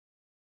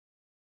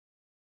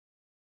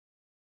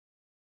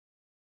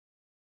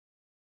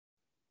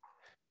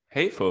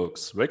Hey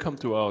folks, welcome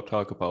to our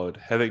talk about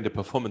having the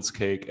performance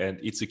cake and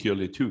eat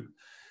securely too.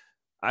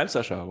 I'm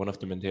Sascha, one of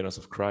the maintainers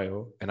of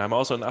CRI-O, and I'm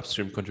also an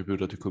upstream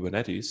contributor to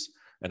Kubernetes,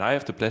 and I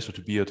have the pleasure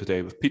to be here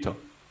today with Peter.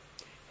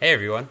 Hey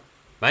everyone,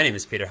 my name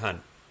is Peter Hunt.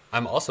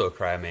 I'm also a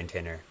CRI-O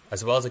maintainer,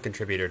 as well as a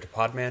contributor to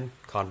Podman,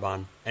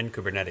 Kanban, and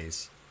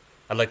Kubernetes.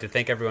 I'd like to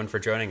thank everyone for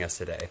joining us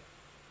today.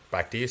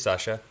 Back to you,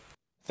 Sascha.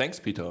 Thanks,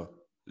 Peter.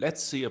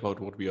 Let's see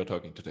about what we are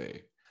talking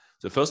today.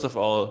 So first of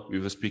all, we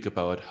will speak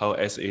about how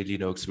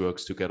SELinux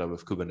works together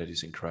with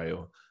Kubernetes and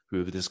CRI-O.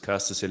 We will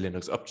discuss the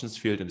SELinux options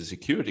field in the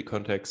security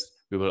context.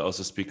 We will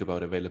also speak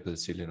about available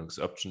SELinux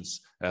options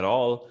at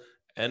all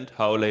and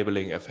how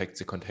labeling affects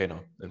the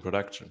container in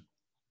production.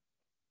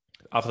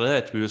 After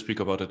that, we will speak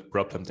about the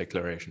problem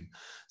declaration.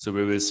 So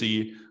we will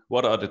see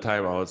what are the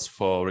timeouts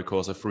for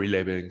recursive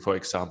relabeling, for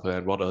example,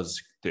 and what are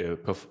the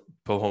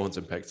performance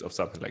impacts of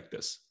something like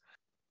this.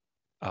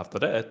 After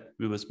that,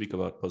 we will speak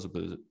about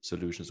possible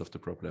solutions of the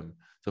problem.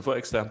 So for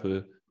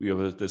example, we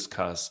will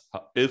discuss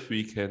if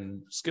we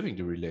can skipping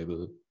the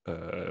relabel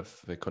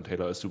if the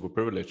container is super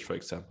privileged, for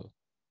example.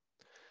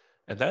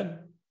 And then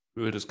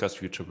we will discuss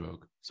future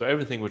work. So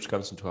everything which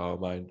comes into our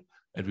mind,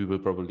 and we will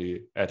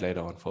probably add later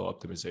on for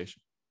optimization.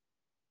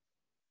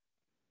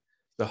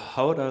 So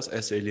how does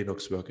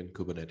SELinux work in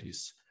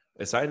Kubernetes?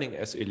 Assigning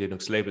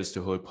SELinux labels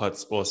to whole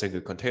pods or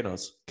single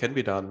containers can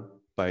be done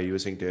by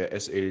using the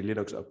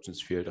SELinux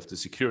options field of the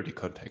security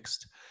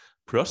context.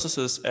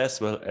 Processes as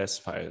well as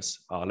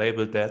files are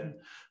labeled then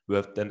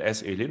with an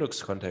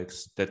SELinux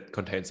context that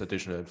contains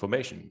additional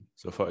information.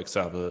 So for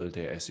example,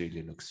 the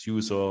SELinux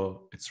user,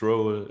 its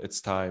role,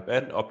 its type,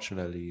 and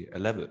optionally a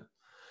level.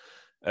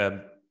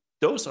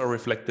 Those are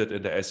reflected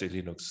in the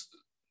SELinux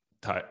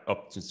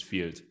options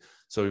field.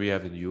 So we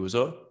have a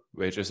user,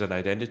 which is an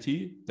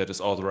identity that is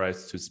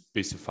authorized to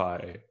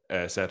specify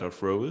a set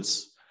of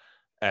roles.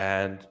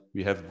 And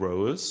we have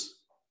roles,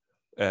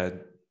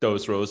 and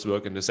those roles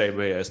work in the same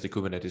way as the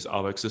Kubernetes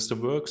RBAC system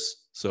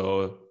works.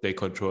 So they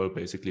control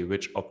basically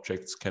which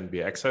objects can be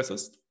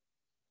accessed.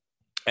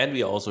 And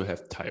we also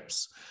have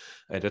types.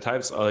 And the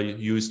types are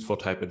used for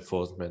type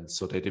enforcement.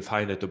 So they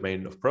define a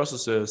domain of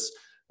processes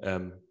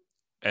and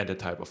a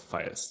type of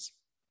files.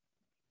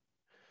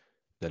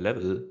 The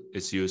level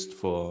is used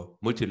for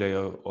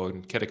multi-layer or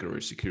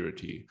category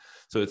security.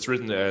 So it's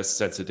written as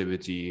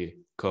sensitivity :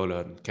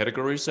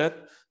 category set.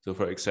 So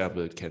for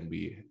example, it can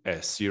be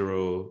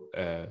S0,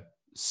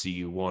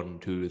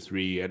 C1, 2,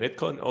 3, and it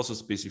can also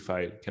be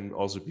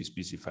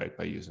specified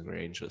by using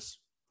ranges.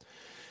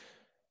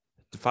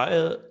 The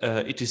file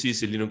etc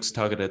SELinux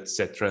targeted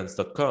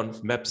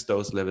settrans.conf maps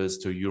those levels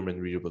to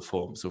human readable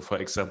form. So for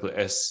example,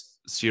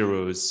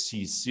 S0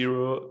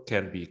 C0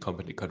 can be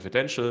completely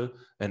confidential,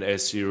 and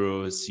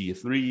S0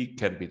 C3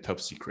 can be top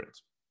secret.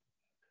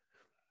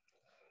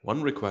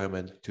 One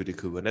requirement to the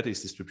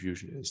Kubernetes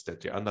distribution is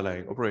that the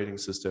underlying operating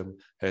system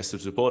has to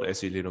support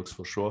SELinux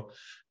for sure,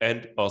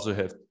 and also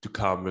have to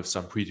come with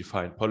some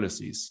predefined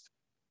policies.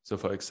 So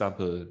for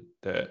example,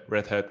 the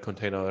Red Hat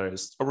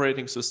containerized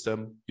operating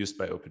system used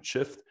by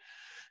OpenShift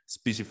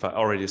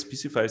already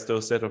specifies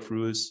those set of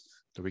rules.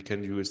 So we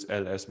can use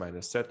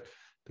ls-z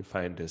to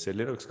find the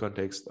SELinux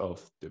context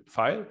of the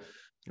file.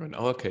 In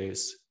our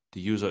case,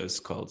 the user is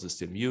called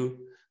systemu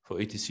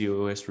for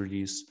etc OS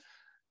release.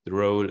 The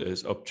role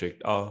is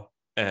object R,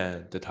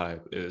 and the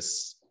type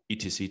is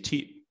etc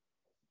t.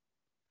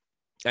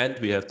 And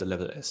we have the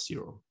level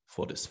S0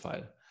 for this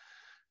file.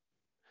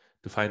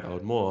 To find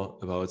out more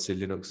about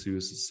SELinux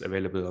uses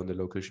available on the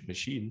local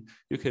machine,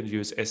 you can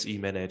use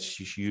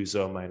se-manage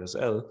user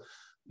 -l.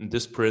 And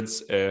this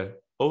prints an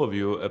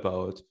overview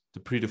about the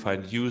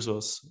predefined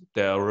users,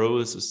 their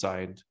roles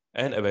assigned,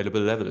 and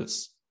available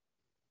levels.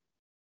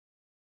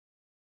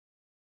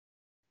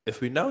 If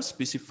we now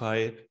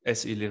specify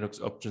SELinux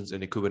options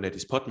in the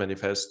Kubernetes pod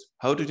manifest,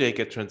 how do they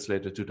get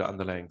translated to the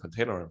underlying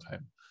container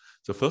runtime?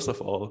 So first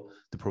of all,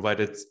 the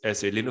provided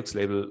SELinux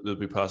label will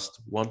be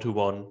passed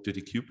one-to-one to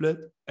the kubelet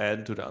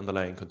and to the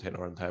underlying container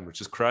runtime,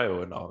 which is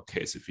CRI-O in our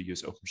case if we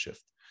use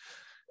OpenShift.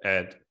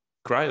 And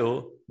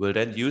CRI-O will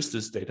then use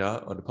this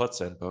data on the pod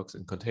sandbox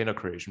and container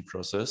creation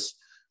process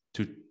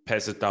to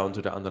pass it down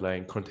to the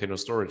underlying container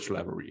storage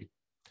library.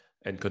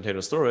 And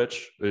container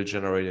storage will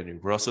generate a new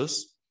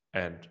process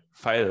and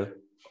file,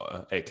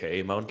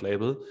 aka mount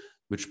label,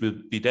 which will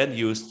be then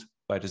used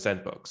by the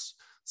sandbox.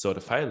 So the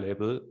file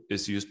label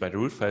is used by the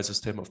root file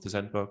system of the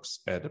sandbox,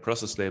 and the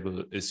process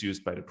label is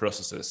used by the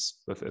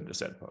processes within the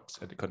sandbox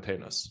and the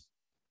containers.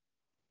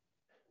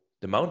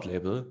 The mount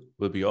label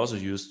will be also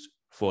used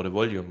for the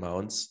volume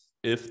mounts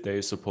if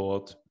they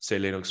support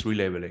SELinux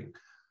relabeling.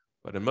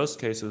 But in most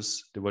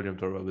cases, the volume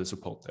driver will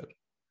support that.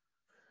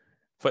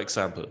 For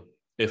example,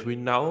 if we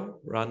now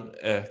run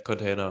a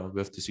container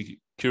with the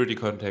security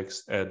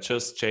context and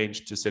just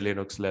change the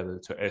SELinux level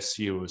to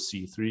S0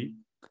 C3,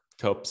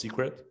 top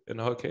secret in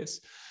our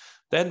case,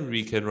 then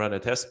we can run a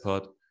test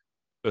pod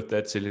with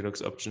that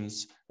SELinux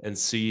options and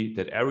see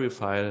that every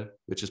file,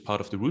 which is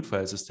part of the root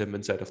file system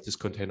inside of this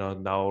container,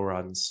 now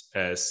runs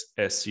as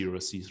S0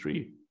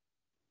 C3.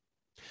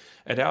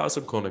 And there are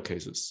some corner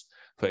cases.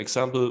 For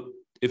example,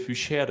 If we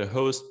share the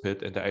host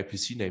PID and the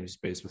IPC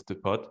namespace with the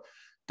pod,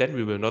 then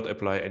we will not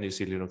apply any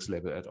SELinux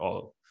label at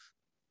all.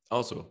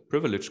 Also,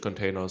 privileged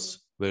containers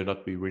will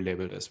not be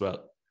relabeled as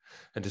well.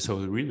 And this whole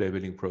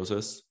relabeling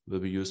process will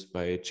be used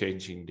by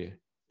changing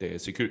the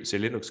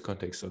SELinux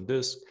context on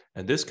disk,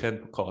 and this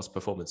can cause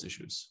performance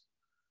issues.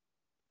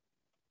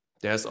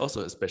 There's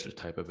also a special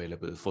type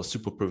available for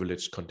super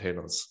privileged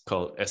containers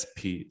called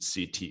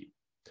SPCT.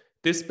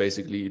 This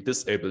basically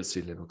disables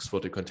SELinux for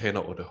the container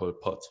or the whole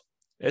pod.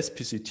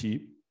 SPCT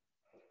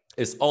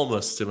is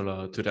almost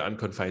similar to the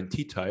unconfined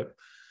T-type,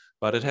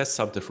 but it has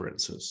some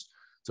differences.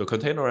 So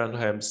container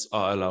runtimes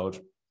are allowed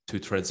to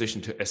transition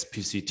to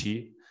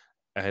SPCT,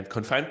 and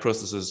confined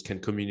processes can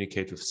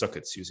communicate with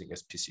sockets using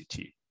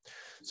SPCT.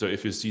 So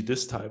if you see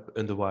this type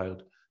in the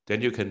wild,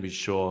 then you can be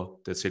sure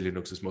that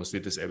SELinux is mostly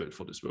disabled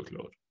for this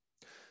workload.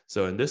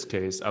 So in this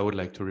case, I would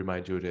like to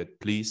remind you that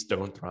please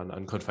don't run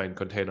unconfined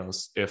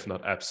containers if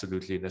not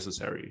absolutely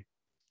necessary.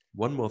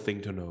 One more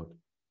thing to note.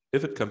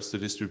 If it comes to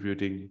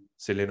distributing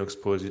SELinux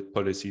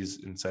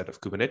policies inside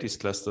of Kubernetes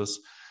clusters,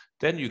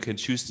 then you can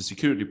choose the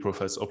security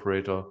profiles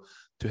operator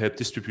to help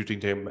distributing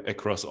them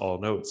across all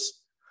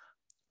nodes.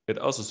 It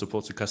also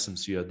supports a custom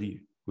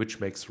CRD,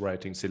 which makes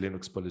writing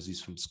SELinux policies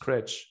from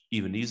scratch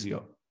even easier.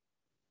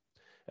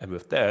 And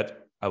with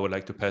that, I would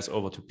like to pass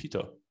over to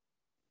Peter.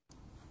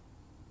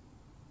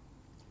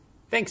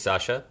 Thanks,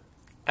 Sascha.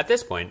 At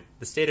this point,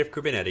 the state of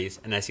Kubernetes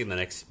and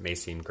SELinux may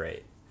seem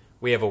great.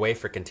 We have a way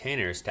for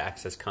containers to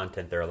access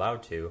content they're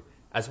allowed to,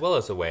 as well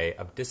as a way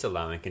of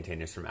disallowing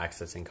containers from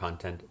accessing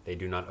content they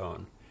do not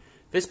own.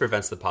 This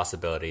prevents the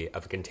possibility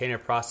of a container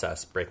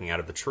process breaking out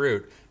of the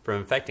root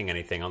from infecting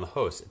anything on the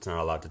host it's not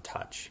allowed to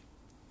touch.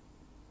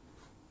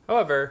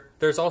 However,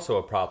 there's also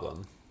a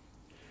problem.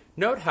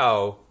 Note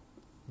how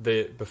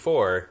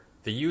before,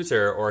 the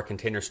user or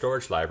container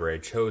storage library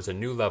chose a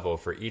new level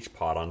for each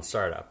pod on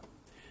startup.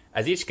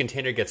 As each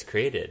container gets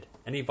created,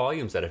 any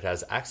volumes that it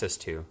has access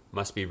to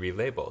must be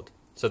relabeled,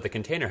 so the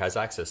container has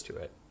access to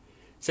it.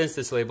 Since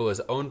this label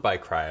is owned by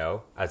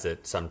CRI-O, as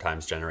it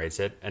sometimes generates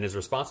it, and is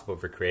responsible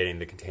for creating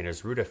the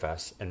container's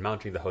rootfs and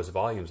mounting the host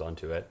volumes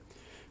onto it,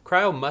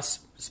 CRI-O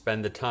must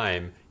spend the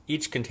time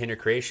each container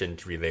creation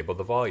to relabel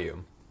the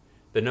volume.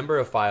 The number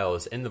of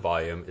files in the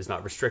volume is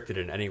not restricted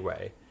in any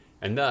way,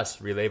 and thus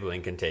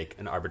relabeling can take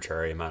an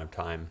arbitrary amount of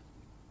time.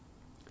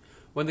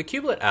 When the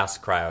kubelet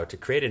asks CRI-O to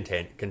create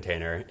a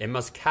container, it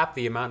must cap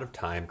the amount of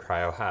time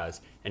CRI-O has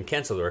and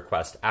cancel the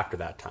request after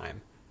that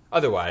time.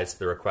 Otherwise,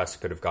 the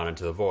request could have gone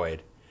into the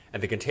void,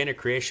 and the container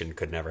creation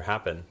could never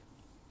happen.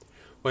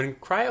 When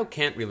CRI-O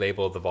can't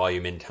relabel the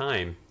volume in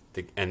time,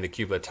 and the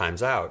kubelet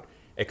times out,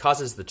 it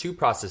causes the two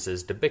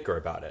processes to bicker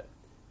about it.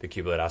 The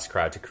kubelet asks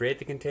CRI-O to create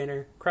the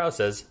container, CRI-O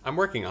says, "I'm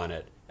working on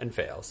it," and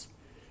fails.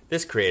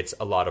 This creates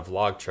a lot of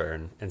log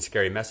churn and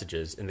scary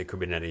messages in the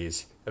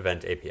Kubernetes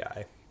event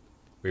API.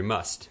 We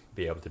must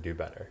be able to do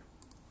better.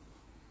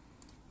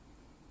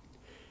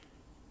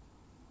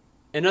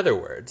 In other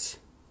words,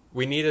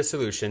 we need a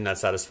solution that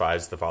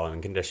satisfies the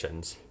following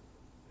conditions.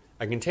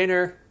 A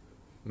container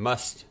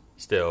must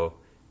still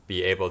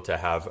be able to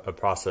have a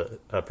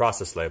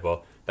process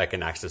label that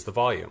can access the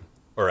volume,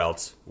 or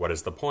else what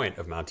is the point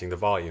of mounting the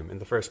volume in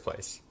the first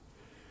place?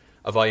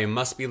 A volume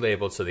must be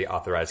labeled so the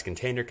authorized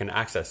container can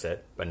access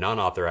it, but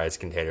non-authorized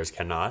containers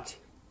cannot.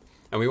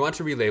 And we want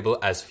to relabel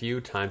as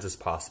few times as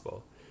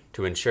possible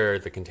to ensure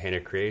the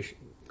container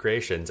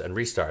creations and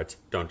restarts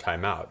don't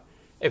time out,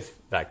 if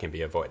that can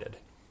be avoided.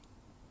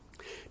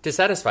 To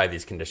satisfy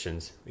these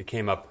conditions, we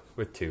came up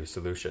with two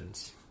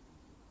solutions.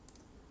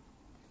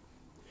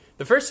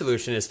 The first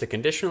solution is to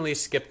conditionally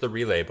skip the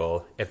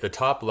relabel if the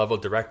top level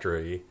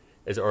directory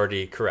is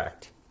already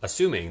correct,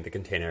 assuming the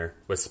container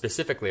was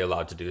specifically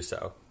allowed to do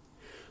so.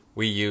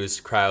 We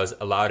used CRI-O's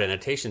allowed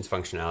annotations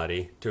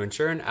functionality to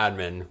ensure an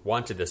admin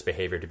wanted this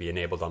behavior to be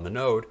enabled on the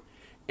node,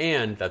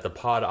 and that the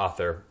pod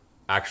author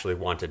actually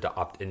wanted to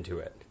opt into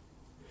it.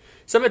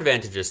 Some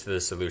advantages to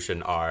this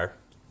solution are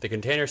the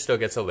container still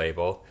gets a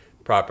label,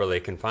 properly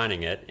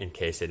confining it in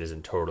case it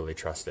isn't totally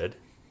trusted.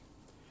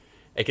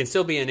 It can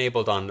still be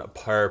enabled on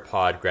per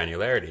pod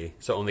granularity,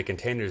 so only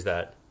containers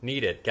that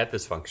need it get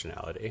this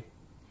functionality.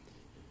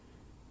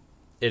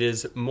 It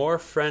is more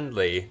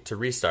friendly to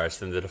restarts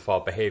than the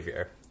default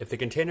behavior. If the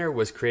container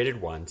was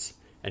created once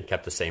and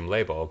kept the same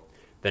label,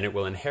 then it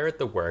will inherit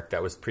the work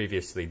that was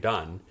previously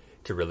done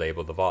to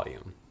relabel the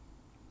volume.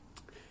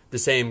 The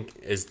same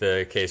is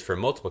the case for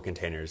multiple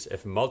containers.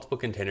 If multiple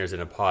containers in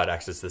a pod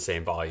access the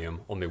same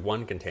volume, only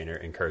one container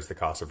incurs the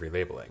cost of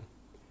relabeling.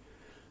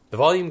 The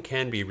volume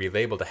can be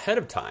relabeled ahead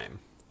of time,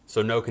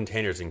 so no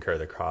containers incur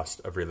the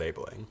cost of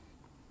relabeling.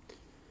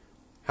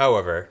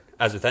 However,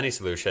 as with any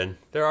solution,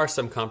 there are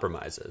some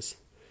compromises.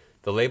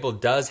 The label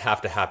does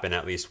have to happen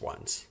at least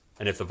once,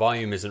 and if the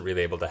volume isn't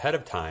relabeled ahead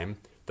of time,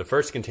 the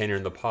first container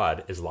in the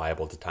pod is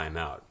liable to time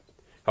out.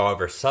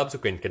 However,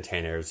 subsequent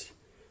containers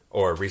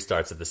or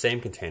restarts of the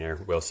same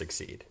container will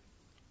succeed.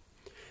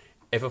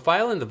 If a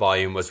file in the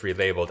volume was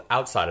relabeled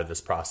outside of this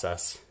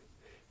process,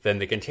 then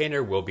the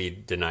container will be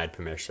denied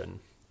permission.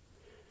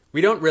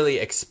 We don't really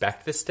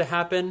expect this to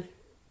happen,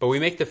 but we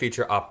make the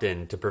feature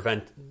opt-in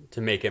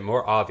to make it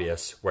more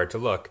obvious where to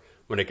look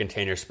when a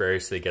container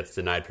spuriously gets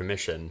denied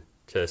permission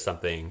to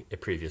something it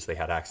previously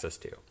had access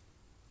to.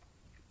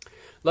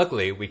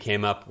 Luckily, we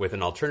came up with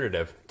an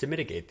alternative to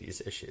mitigate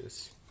these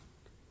issues.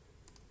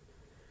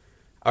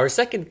 Our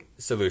second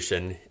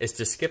solution is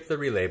to skip the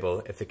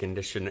relabel if the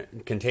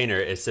container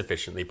is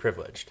sufficiently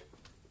privileged.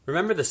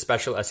 Remember the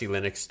special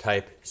SELinux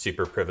type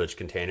super privileged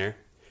container?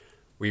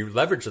 We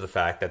leverage the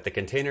fact that the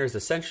container is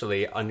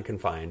essentially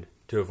unconfined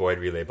to avoid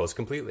relabels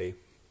completely.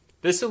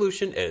 This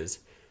solution is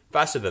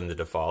faster than the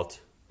default,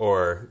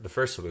 or the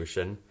first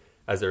solution,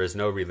 as there is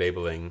no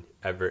relabeling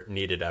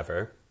needed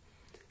ever,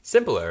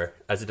 simpler,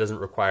 as it doesn't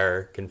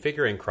require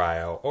configuring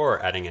CRI-O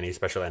or adding any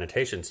special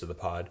annotations to the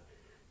pod,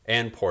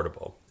 and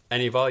portable.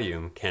 Any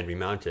volume can be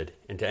mounted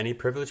into any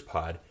privileged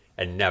pod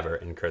and never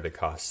incur the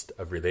cost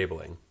of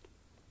relabeling.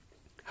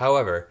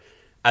 However,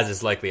 as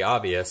is likely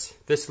obvious,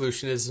 this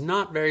solution is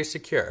not very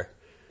secure.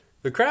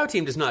 The CRI-O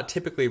team does not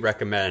typically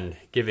recommend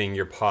giving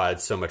your pod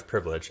so much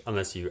privilege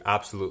unless you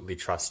absolutely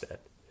trust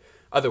it.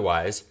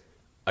 Otherwise,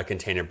 a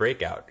container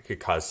breakout could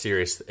cause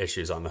serious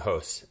issues on the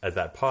host, as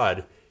that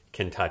pod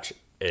can touch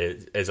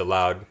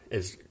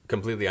is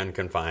completely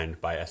unconfined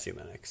by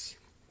SELinux.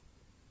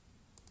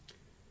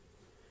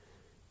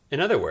 In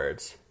other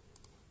words,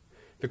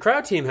 the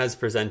CRI-O team has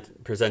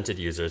presented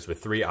users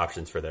with three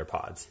options for their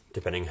pods,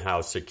 depending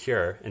how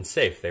secure and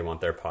safe they want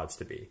their pods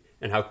to be,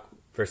 and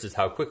versus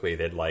how quickly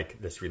they'd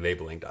like this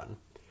relabeling done.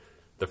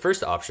 The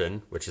first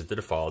option, which is the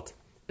default,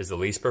 is the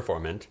least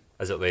performant,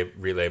 as it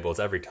relabels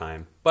every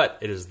time, but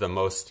it is the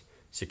most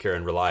secure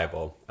and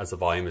reliable, as the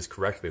volume is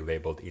correctly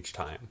labeled each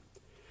time.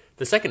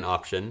 The second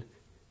option,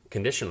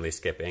 conditionally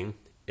skipping,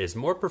 is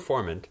more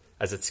performant,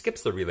 as it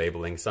skips the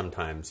relabeling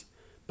sometimes,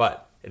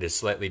 but it is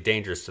slightly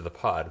dangerous to the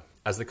pod,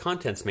 as the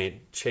contents may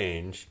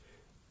change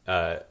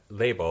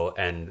label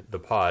and the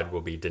pod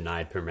will be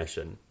denied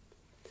permission.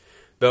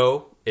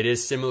 Though it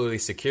is similarly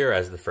secure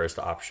as the first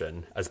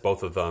option, as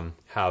both of them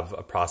have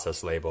a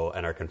process label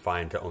and are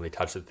confined to only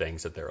touch the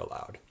things that they're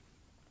allowed.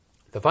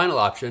 The final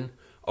option,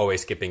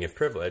 always skipping if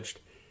privileged,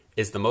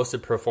 is the most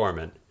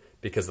performant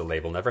because the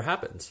label never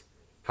happens.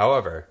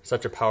 However,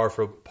 such a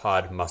powerful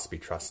pod must be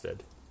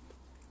trusted.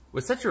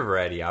 With such a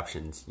variety of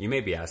options, you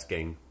may be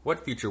asking,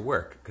 what future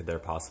work could there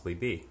possibly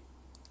be?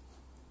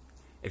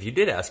 If you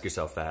did ask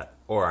yourself that,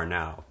 or are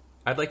now,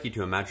 I'd like you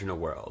to imagine a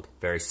world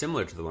very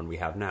similar to the one we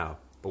have now,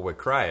 but where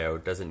CRI-O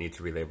doesn't need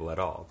to relabel at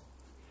all.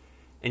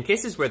 In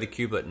cases where the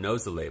kubelet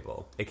knows the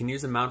label, it can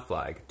use a mount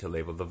flag to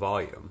label the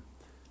volume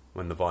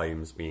when the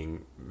volume is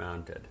being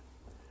mounted.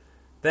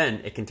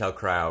 Then it can tell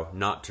CRI-O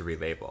not to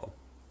relabel.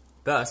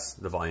 Thus,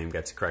 the volume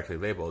gets correctly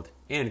labeled,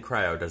 and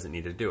CRI-O doesn't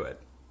need to do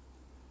it.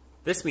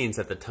 This means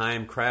that the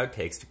time CRI-O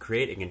takes to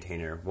create a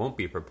container won't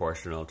be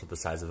proportional to the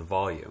size of the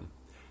volume,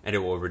 and it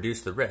will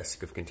reduce the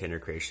risk of container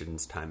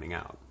creations timing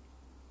out.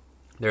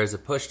 There is a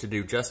push to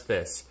do just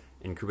this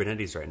in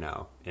Kubernetes right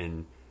now,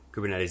 in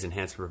Kubernetes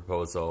Enhancement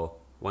Proposal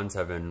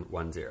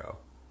 1710.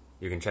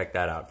 You can check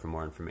that out for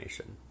more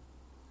information.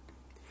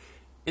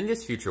 In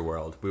this future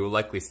world, we will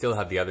likely still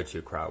have the other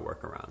two CRI-O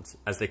workarounds,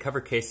 as they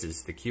cover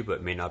cases the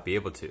kubelet may not be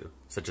able to,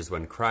 such as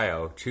when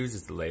CRI-O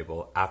chooses the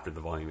label after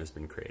the volume has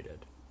been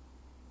created.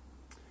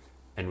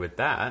 And with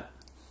that,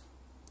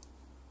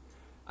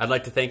 I'd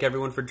like to thank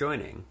everyone for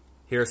joining.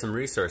 Here are some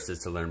resources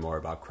to learn more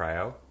about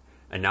CRI-O,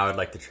 and now I'd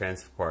like to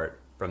transport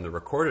from the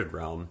recorded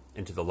realm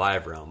into the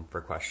live realm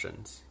for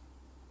questions.